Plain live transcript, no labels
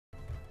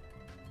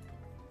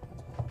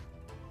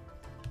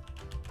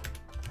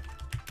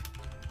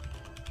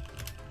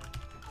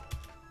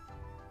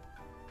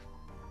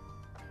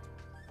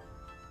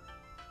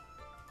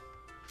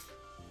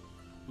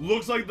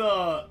Looks like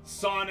the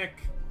Sonic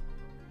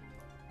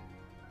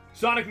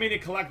Mania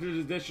Collector's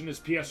Edition is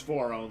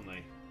PS4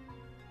 only.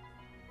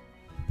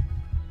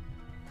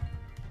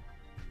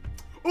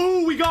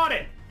 Ooh, we got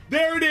it!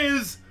 There it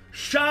is!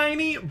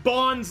 Shiny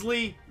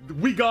Bonsly.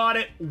 We got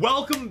it.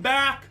 Welcome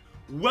back.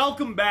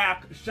 Welcome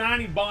back.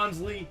 Shiny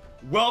Bonsly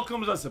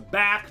welcomes us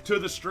back to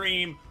the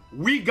stream.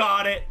 We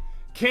got it.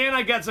 Can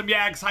I get some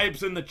Yags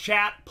hypes in the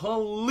chat,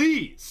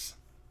 please?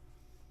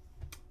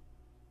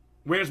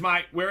 There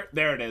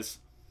it is.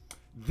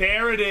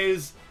 There it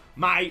is.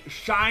 My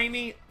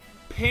shiny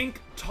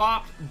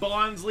pink-topped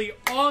Bonsly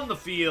on the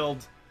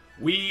field.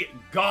 We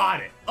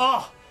got it.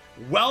 Oh,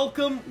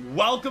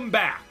 welcome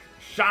back,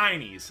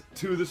 shinies,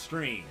 to the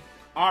stream.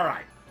 All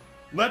right,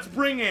 let's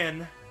bring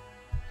in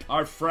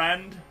our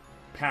friend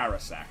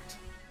Parasect.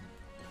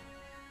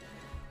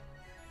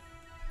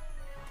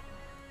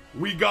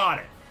 We got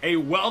it. A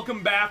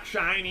welcome back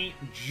shiny,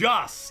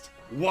 just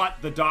what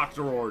the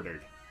doctor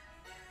ordered.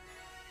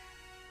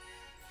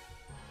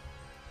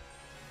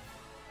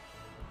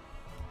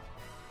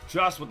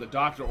 Just what the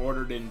doctor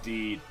ordered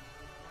indeed.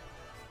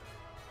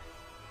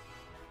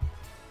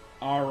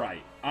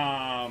 Alright.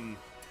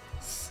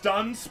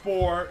 Stun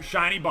Spore,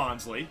 Shiny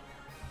Bonsly.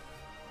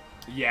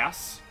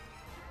 Yes.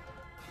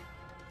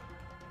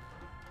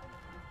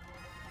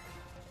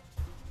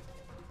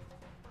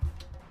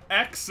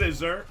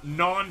 X-Scissor,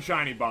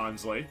 non-Shiny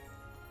Bonsly.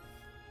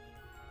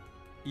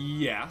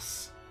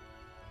 Yes.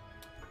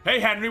 Hey,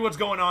 Henry, what's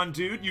going on,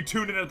 dude? You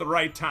tuned in at the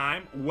right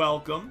time.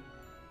 Welcome.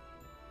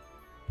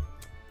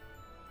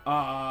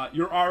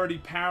 You're already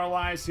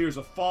paralyzed. Here's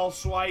a false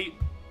swipe.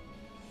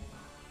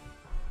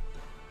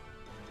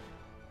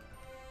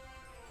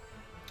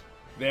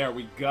 There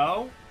we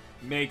go.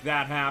 Make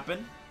that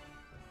happen.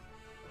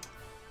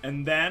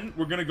 And then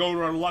we're gonna go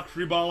to our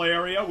Luxury Ball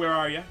area. Where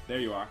are you? There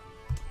you are.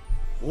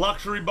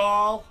 Luxury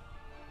Ball.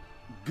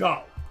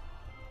 Go.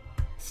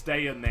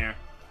 Stay in there.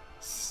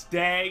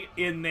 Stay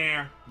in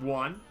there.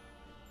 1,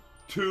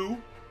 2,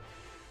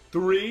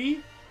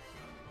 3.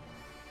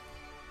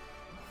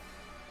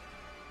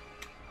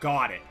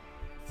 Got it.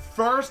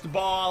 First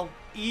ball,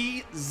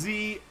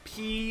 easy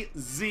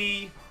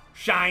peasy,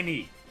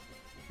 shiny.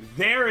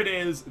 There it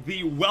is.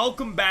 The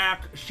welcome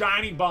back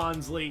shiny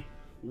Bonsly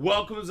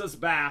welcomes us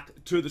back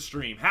to the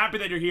stream. Happy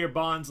that you're here,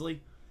 Bonsly.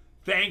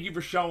 Thank you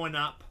for showing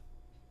up.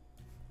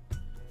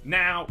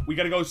 Now, we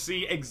gotta go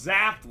see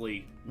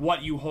exactly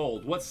what you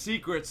hold. What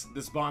secrets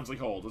this Bonsly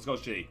holds. Let's go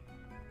see.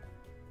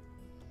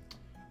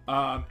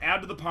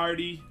 Add to the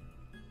party.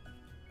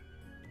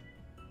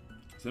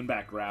 Send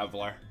back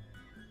Graveler.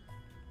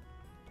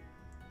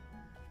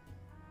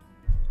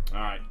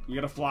 Alright, we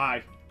gotta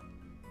fly.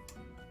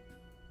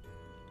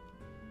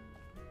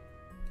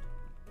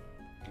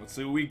 Let's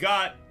see what we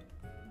got.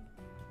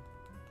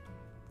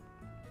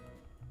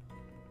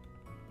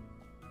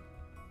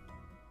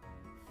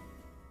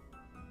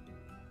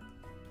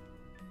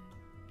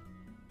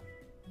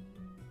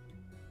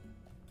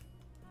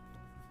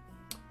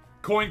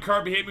 Coin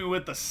Kirby hit me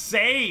with the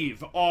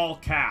save, all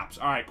caps.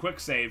 Alright, quick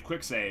save,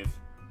 quick save.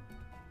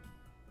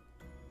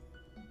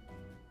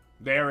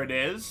 There it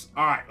is.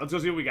 Alright, let's go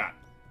see what we got.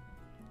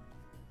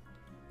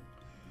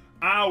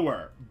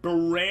 Our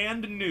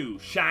brand new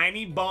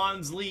shiny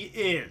Bonsly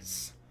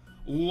is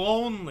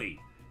Lonely.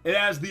 It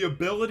has the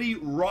ability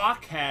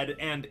Rockhead,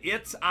 and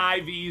its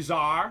IVs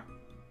are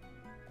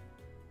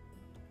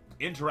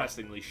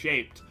interestingly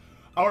shaped.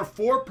 Our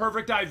 4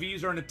 perfect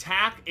IVs are an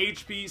attack,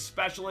 HP,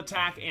 special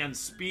attack, and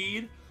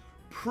speed.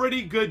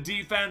 Pretty good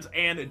defense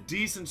and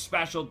decent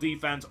special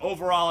defense.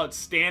 Overall,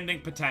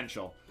 outstanding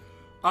potential.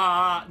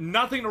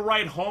 Nothing to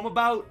write home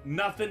about,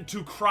 nothing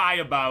to cry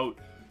about.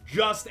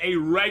 Just a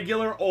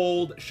regular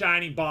old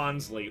shiny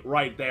Bonsly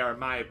right there, in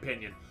my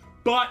opinion.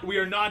 But we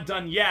are not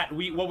done yet.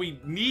 What we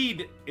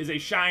need is a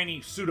shiny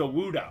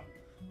Sudowoodo.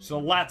 So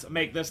let's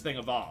make this thing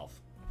evolve.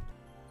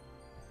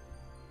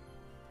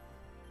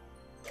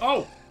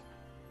 Oh!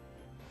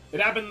 It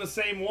happened in the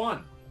same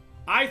one.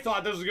 I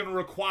thought this was going to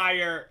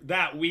require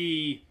that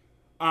we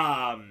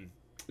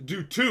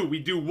do 2. We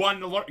do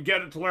 1 to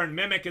get it to learn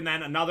Mimic, and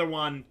then another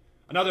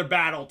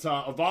battle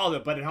to evolve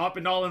it. But it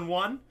happened all in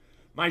one.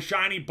 My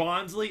shiny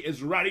Bonsly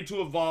is ready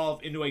to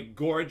evolve into a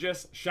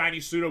gorgeous shiny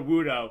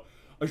Sudowoodo.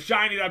 A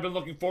shiny that I've been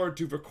looking forward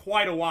to for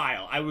quite a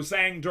while. I was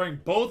saying during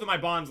both of my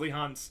Bonsly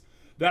hunts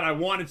that I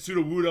wanted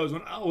Sudowoodos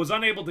when I was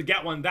unable to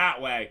get one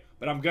that way.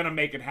 But I'm going to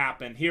make it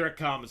happen. Here it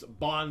comes.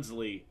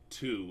 Bonsly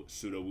to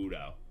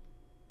Sudowoodo.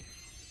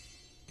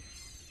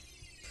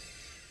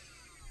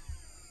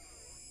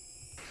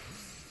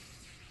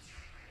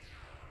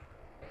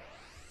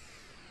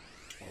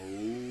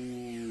 Oh.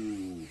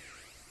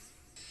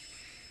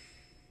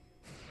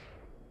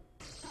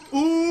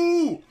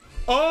 Ooh!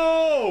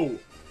 Oh!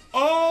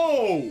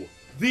 Oh!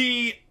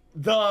 The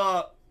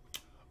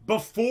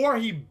before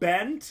he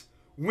bent,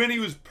 when he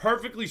was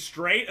perfectly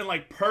straight and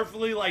like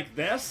perfectly like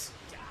this,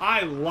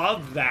 I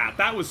loved that.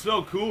 That was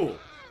so cool.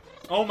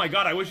 Oh my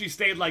god, I wish he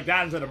stayed like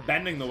that instead of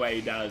bending the way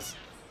he does.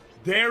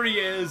 There he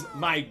is,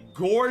 my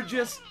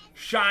gorgeous,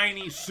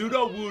 shiny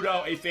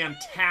Sudowoodo, a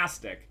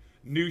fantastic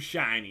new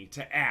shiny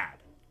to add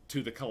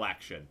to the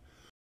collection.